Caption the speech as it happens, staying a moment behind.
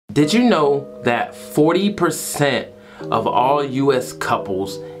Did you know that 40% of all US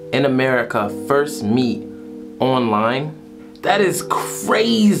couples in America first meet online? That is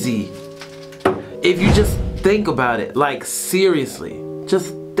crazy. If you just think about it, like seriously,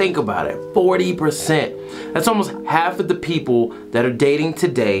 just think about it, 40%. That's almost half of the people that are dating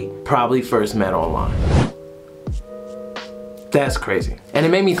today probably first met online. That's crazy. And it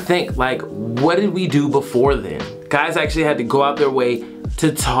made me think, like, what did we do before then? Guys actually had to go out their way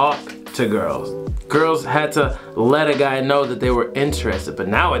to talk to girls. Girls had to let a guy know that they were interested, but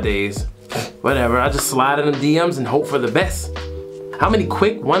nowadays, whatever, I just slide in the DMs and hope for the best. How many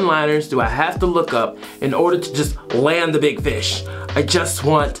quick one-liners do I have to look up in order to just land the big fish? I just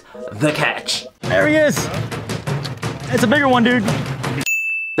want the catch. There he is. It's a bigger one, dude.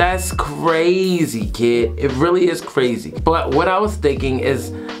 That's crazy, kid. It really is crazy. But what I was thinking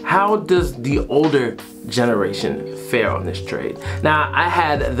is, how does the older generation fare on this trade? Now, I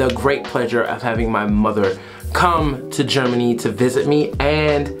had the great pleasure of having my mother come to Germany to visit me,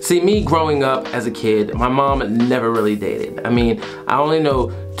 and see, me growing up as a kid, my mom never really dated. I mean, I only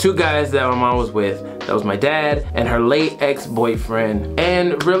know 2 guys that my mom was with. That was my dad and her late ex-boyfriend,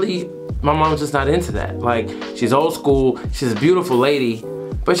 and really, my mom's just not into that. Like, she's old school, she's a beautiful lady,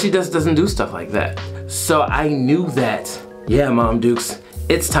 but she just doesn't do stuff like that. So I knew that, yeah, Mom Dukes,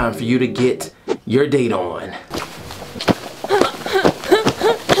 it's time for you to get your date on.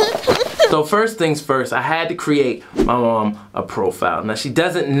 So first things first, I had to create my mom a profile. Now, she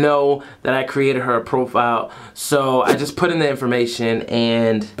doesn't know that I created her a profile, so I just put in the information.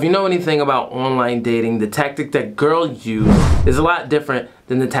 And if you know anything about online dating, the tactic that girls use is a lot different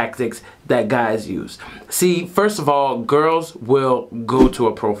than the tactics that guys use. See, first of all, girls will go to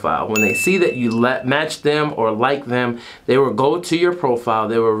a profile. When they see that you match them or like them, they will go to your profile,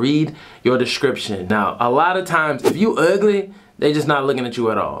 they will read your description. Now, a lot of times, if you ugly, they're just not looking at you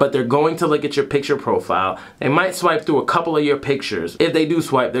at all. But they're going to look at your picture profile. They might swipe through a couple of your pictures. If they do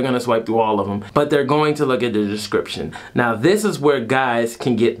swipe, they're gonna swipe through all of them. But they're going to look at the description. Now, this is where guys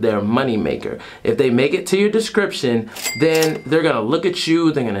can get their money maker. If they make it to your description, then they're gonna look at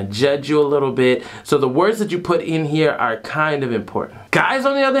you, they're gonna judge you a little bit. So the words that you put in here are kind of important. Guys,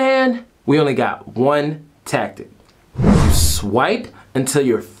 on the other hand, we only got one tactic. You swipe until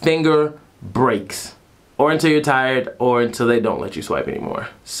your finger breaks, or until you're tired, or until they don't let you swipe anymore.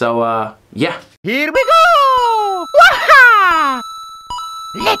 So, yeah. Here we go! Waha!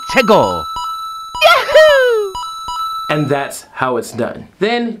 Let's go! Yahoo! And that's how it's done.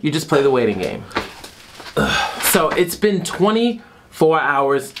 Then you just play the waiting game. So it's been 24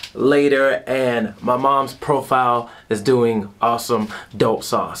 hours later, and my mom's profile is doing awesome dope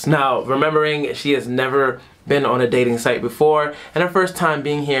sauce. Now, remembering she has never been on a dating site before, and her first time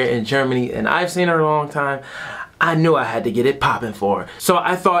being here in Germany, and I've seen her a long time, I knew I had to get it popping for her. So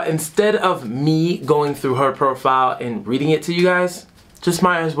I thought, instead of me going through her profile and reading it to you guys, just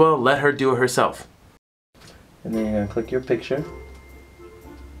might as well let her do it herself. And then you're gonna click your picture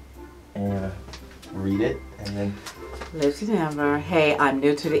and read it, and then Lives in Denver. Hey, I'm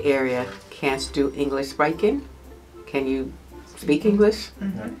new to the area. Can't do English speaking. Can you speak English?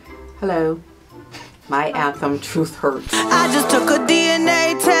 Mm-hmm. Hello. My anthem, Truth Hurts. I just took a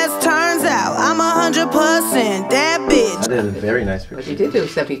DNA test, turns out I'm 100% that bitch. That is a very nice picture. But you did do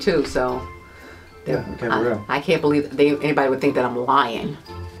 72, so yeah, okay, we're real. I can't believe anybody would think that I'm lying.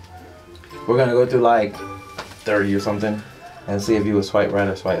 We're gonna go through like 30 or something and see if you would swipe right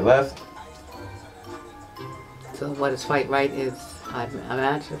or swipe left. So what is swipe right is, I'm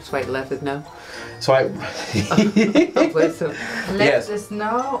not sure. Swipe left is no. Swipe. So, Left Yes. is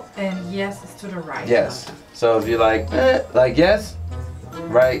no, and yes is to the right. Yes. So if you like yes,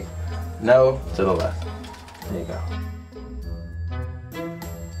 right, no, to the left. There you go.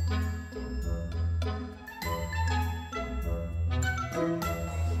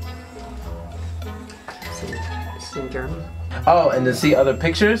 it's in German. Oh, and to see other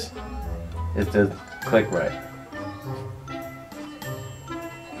pictures, is to click right.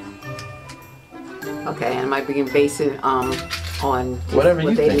 Okay, and am I being based on Whatever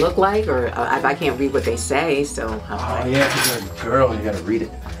what you they think. look like, or I can't read what they say, so Oh yeah, if you're a girl, you gotta read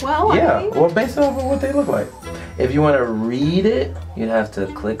it. well, Yeah, I mean, well, based off of what they look like. If you want to read it, you'd have to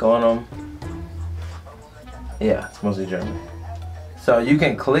click on them. Yeah, it's mostly German. So you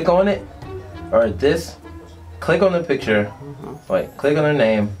can click on it, or this, click on the picture, like click on their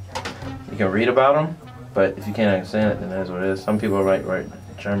name. You can read about them, but if you can't understand it, then that's what it is. Some people write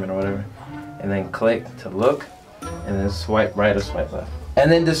German or whatever. And then click to look, and then swipe right or swipe left.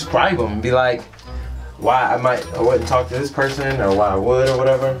 And then describe them, be like, why I wouldn't talk to this person, or why I would, or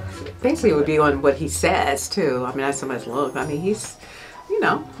whatever. basically it would be on what he says too. I mean, not so much look. I mean, he's,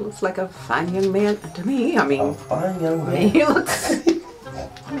 know, looks like a fine young man to me. I mean, A fine young man. he looks.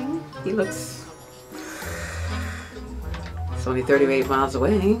 I mean, he looks. It's only 38 miles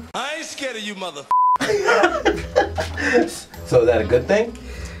away. I ain't scared of you, mother. So is that a good thing?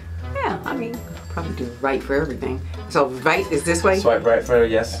 Yeah, I mean, probably do right for everything. So right is this way? Swipe right for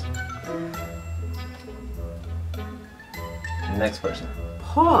yes. Next person.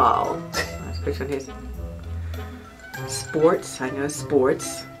 Paul. Let's picture his sports. I know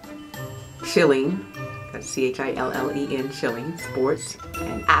sports. Chilling. That's CHILLEN. Chilling. Sports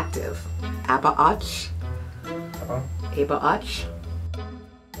and active. Abaach. Abaach.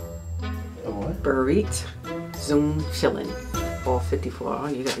 What? Burrit. Zoom chilling. All 54. Oh,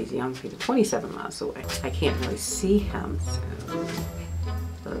 you got these young people. 27 miles away. I can't really see him. So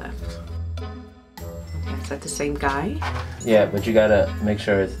the left. Okay, is that the same guy? Yeah, but you gotta make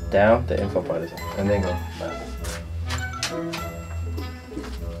sure it's down. The info part is up, and then go left.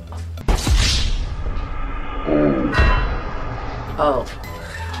 Oh.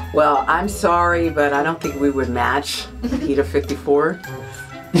 Well, I'm sorry, but I don't think we would match. Peter 54.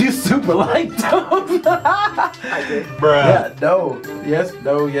 You super liked him. I did. Bruh. Yeah, no, yes,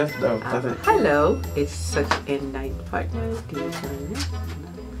 no, yes, no. That's it. Hello, it's such a nice partner.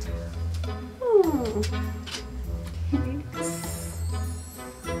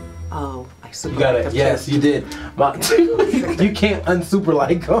 Oh, I super You got liked it. him Yes, too. you did. You can't unsuper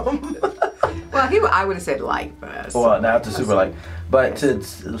like him. Well, I would have said like, but Well, not to super like, but to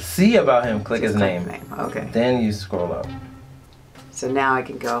see about him, click his Just name. Okay. Then you scroll up. So now I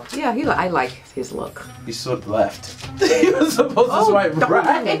can go. Yeah, I like his look. You swiped left. You were supposed to swipe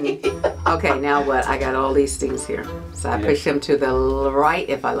right. Okay, now what? I got all these things here. So I Yeah. push him to the right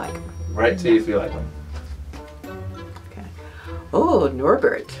if I like him. Right till you feel like him. Okay. Oh,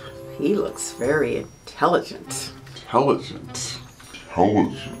 Norbert. He looks very intelligent. Intelligent. So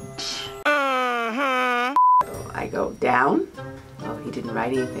I go down. Oh, he didn't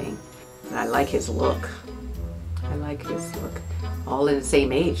write anything. And I like his look. I like his look. All in the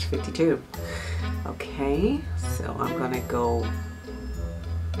same age, 52. Okay, so I'm gonna go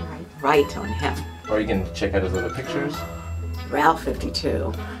right on him. Or you can check out his other pictures. Ralph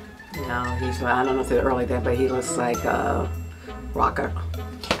 52. No, I don't know if they're early then, but he looks like a rocker.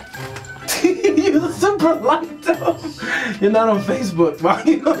 You super liked him. You're not on Facebook. Why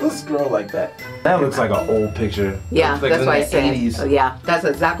you don't scroll like that? That looks like an old picture. Yeah, Looks like that's in what I the said. 80s. Oh, yeah, that's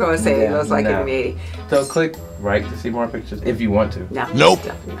exactly what I said. Yeah, It looks like no. in the 80s. So click right to see more pictures if you want to. No, Nope. it's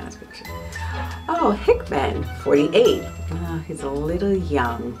definitely not his picture. Oh, Hickman, 48. Oh, he's a little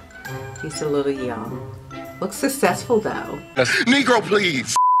young. He's a little young. Looks successful though. Negro,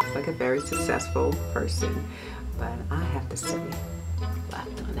 please. Looks like a very successful person. But I have to say,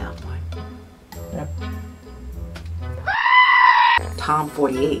 left on that one. Yep. Tom,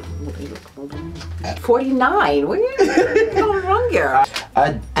 48. 49. What are you going wrong here?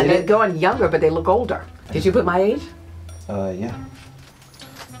 I did And they're it. going younger, but they look older. Did you put my age? Yeah.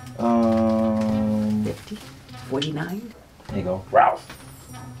 50. 49. There you go. Ralph.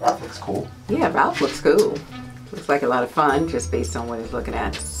 Ralph looks cool. Yeah, Ralph looks cool. Looks like a lot of fun just based on what he's looking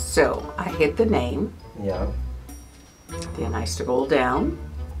at. So I hit the name, Yeah. then I scroll down.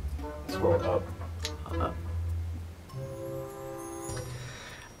 Scroll up.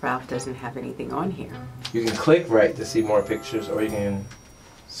 Ralph doesn't have anything on here. You can click right to see more pictures, or you can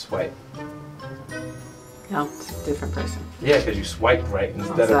swipe. No, it's a different person. Yeah, because you swipe right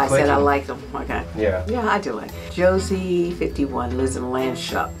instead So of I clicking. said I like them. Okay. Yeah. Yeah, I do like. Josie, 51, lives in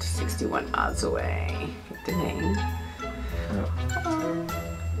Landshut, 61 miles away. Hit the name.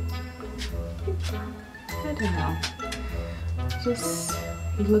 I don't know. Just,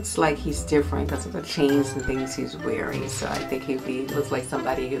 he looks like he's different because of the chains and things he's wearing. So I think he looks like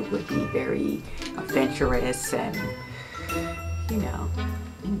somebody who would be very adventurous and, you know,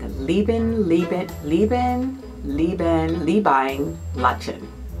 Lieben, Lachen.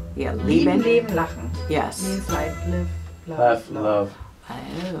 Yeah, Lieben, Lieben. Leben, Lachen. Yes. Means like live, Love, love.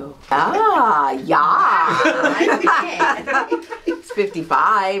 Oh. Ah, yeah. It's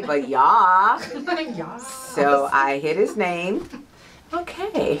 55, but yeah. Ja. So I hit his name.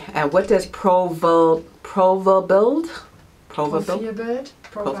 Okay. And what does Prova build? Profilbild.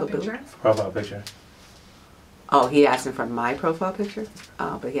 Profile picture. Profile picture. Oh, he asked him for my profile picture?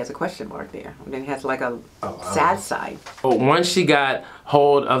 Oh, but he has a question mark there. And then he has like a sad side. But once she got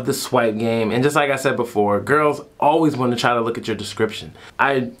hold of the swipe game, and just like I said before, girls always want to try to look at your description.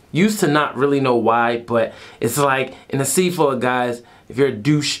 I used to not really know why, but it's like in a sea full of guys, if you're a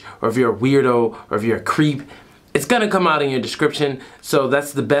douche, or if you're a weirdo, or if you're a creep, it's gonna come out in your description. So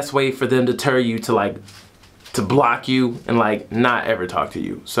that's the best way for them to deter you to like to block you and like not ever talk to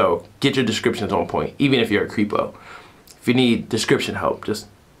you. So get your descriptions on point, even if you're a creepo. If you need description help, just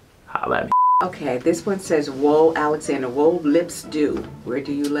holla at me. Okay, this one says, whoa, Alexander, whoa, lips do. Where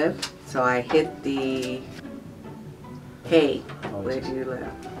do you live? So I hit the, hey, where do you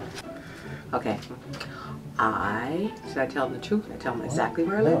live? Okay. Should I tell them the truth? I tell them exactly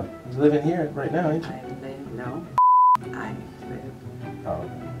where I live? No, you live in here right now, ain't you? I live, no. I live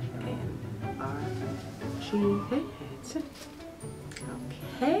in RGH.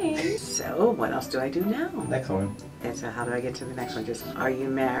 Okay, so what else do I do now? Next one. And so how do I get to the next one? Just, are you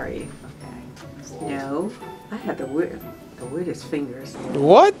married? Okay. No. I had the weirdest fingers.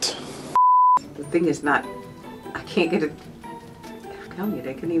 What? The thing is not, I can't get it. I'm telling you,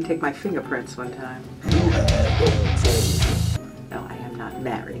 they couldn't even take my fingerprints one time. No, I am not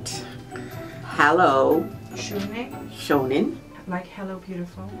married. Hello. Shonen. Like hello,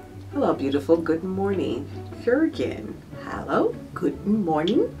 beautiful. Hello, beautiful. Good morning. Jurgen. Hello. Good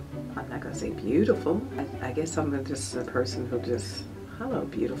morning. I'm not going to say beautiful. I guess I'm just a person who just, hello,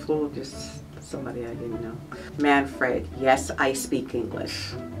 beautiful. Just somebody I didn't know. Manfred. Yes, I speak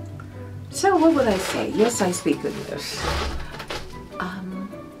English. So what would I say? Yes, I speak English.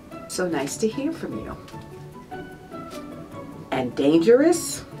 So nice to hear from you. And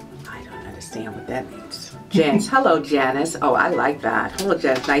dangerous? I don't understand what that means. Janice. Hello, Janice. Oh, I like that. Hello,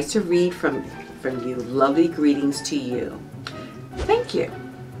 Janice. Nice to read from you. Lovely greetings to you. Thank you.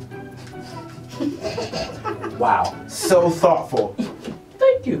 Wow, so thoughtful.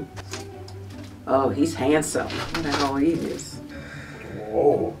 Thank you. Oh, he's handsome. What the hell he is.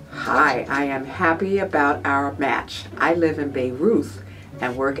 Whoa. Hi, I am happy about our match. I live in Beirut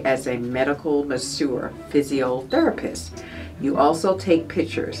and work as a medical masseur, physiotherapist. You also take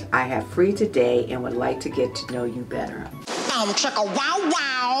pictures. I have free today and would like to get to know you better. Wow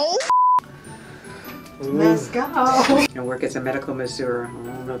wow. Let's go. And work as a medical masseur,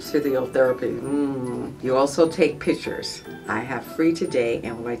 physiotherapy. You also take pictures. I have free today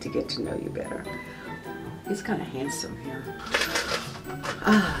and would like to get to know you better. He's kind of handsome here.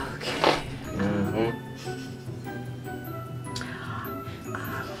 Okay.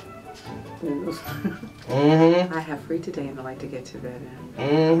 I have free today and I'd like to get to that.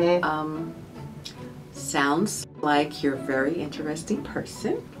 Sounds like you're a very interesting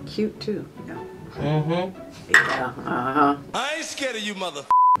person. Cute too. Yeah. Yeah. I ain't scared of you, mother.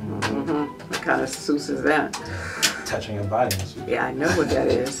 What kind of Seuss is that? Touching your body. Yeah, I know what that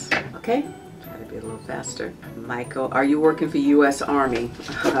is. Okay. Try to be a little faster. Michael, are you working for U.S. Army?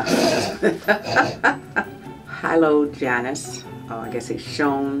 Hello, Janice. Oh, I guess it's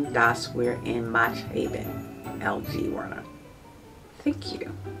shown das we're in Match Haven, LG Werner. Thank you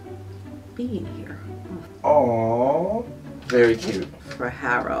for being here. Aww. Very cute. For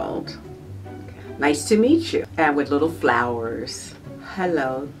Harold. Okay. Nice to meet you. And with little flowers.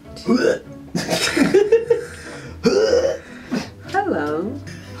 Hello. Hello.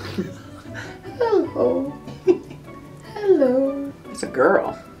 Hello. Hello. It's a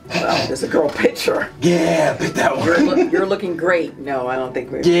girl. Well, there's a girl picture. Yeah, pick that one. You're looking great. No, I don't think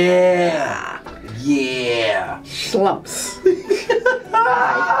we're. Yeah. Yeah. Slumps.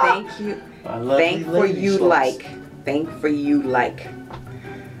 Hi, thank you. Thank for you like. Thank for you like.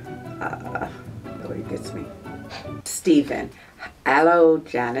 Oh, he gets me. Stephen. Hello,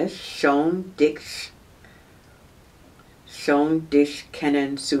 Janice. Schon dich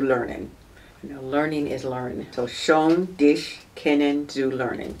kennen zu lernen. You know, learning is learning. So schon dich kennen zu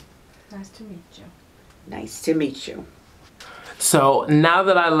lernen. Nice to meet you. Nice to meet you. So now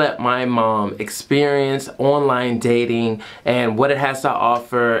that I let my mom experience online dating and what it has to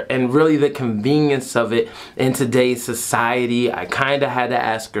offer and really the convenience of it in today's society, I kind of had to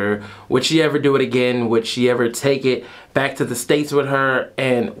ask her, would she ever do it again? Would she ever take it back to the States with her?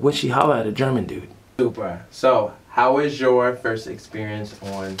 And would she holler at a German dude? Super. So how was your first experience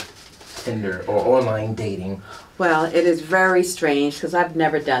on Tinder or online dating? Well, it is very strange because I've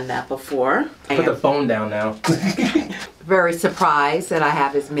never done that before. Put the phone down now. Very surprised that I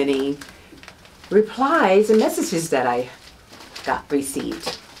have as many replies and messages that I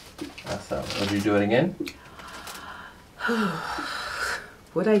received. Awesome. Would you do it again?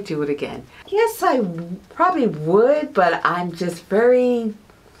 Would I do it again? Yes, I probably would, but I'm just very,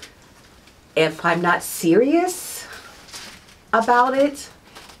 if I'm not serious about it,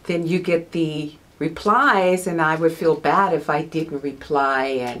 then you get the replies and I would feel bad if I didn't reply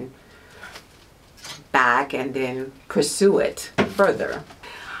and back and then pursue it further.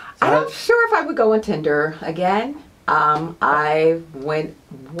 I'm not sure if I would go on Tinder again. I went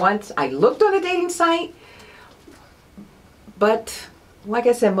once, I looked on a dating site, but like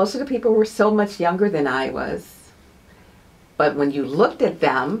I said, most of the people were so much younger than I was. But when you looked at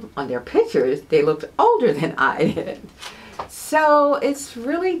them on their pictures, they looked older than I did. So it's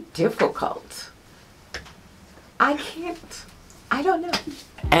really difficult. I don't know.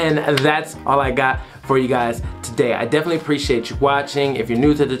 And that's all I got for you guys today. I definitely appreciate you watching. If you're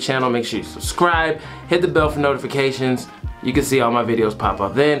new to the channel, make sure you subscribe, hit the bell for notifications. You can see all my videos pop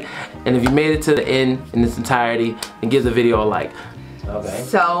up then. And if you made it to the end in its entirety, then give the video a like. Okay.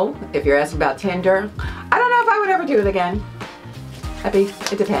 So, if you're asking about Tinder, I don't know if I would ever do it again.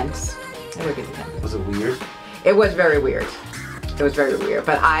 It depends. It would depend. Was it weird? It was very weird. It was very weird.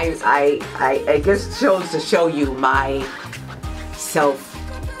 But I just chose to show you my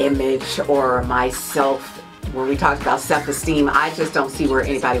self-image or my when we talked about self-esteem, I just don't see where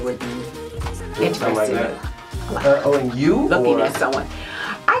anybody would be interested in you? Looking at someone.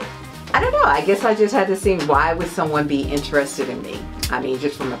 I don't know. I guess I just had to see why would someone be interested in me? I mean,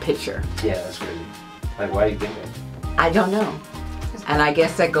 just from a picture. Yeah, that's crazy. Like, why do you think that? I don't know. And I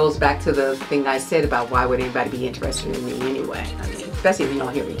guess that goes back to the thing I said about why would anybody be interested in me anyway? I mean, especially if you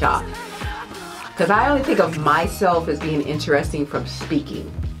don't hear me talk. Because I only think of myself as being interesting from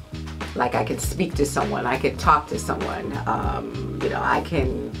speaking. Like I can speak to someone, I can talk to someone, you know, I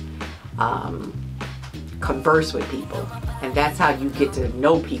can converse with people. And that's how you get to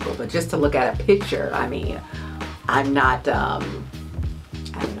know people. But just to look at a picture, I mean, I'm not, I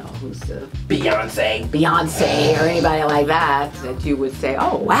don't know, who's the... Beyonce or anybody like that you would say,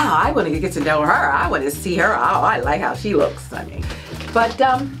 oh wow, I want to get to know her, I want to see her, oh I like how she looks. I mean, but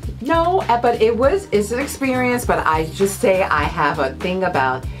no, but it's an experience. But I just say I have a thing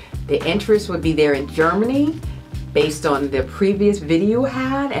about the interest would be there in Germany based on the previous video I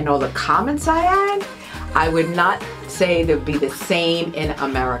had and all the comments I had. I would not say there would be the same in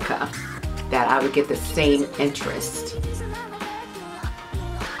America, that I would get the same interest.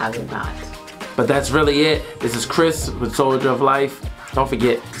 I would not. But that's really it. This is Chris with Soldier of Life. Don't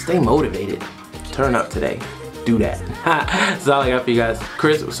forget, stay motivated. Turn up today. Do that. That's all I got for you guys.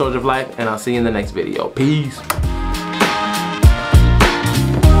 Chris with Soldier of Life, and I'll see you in the next video. Peace.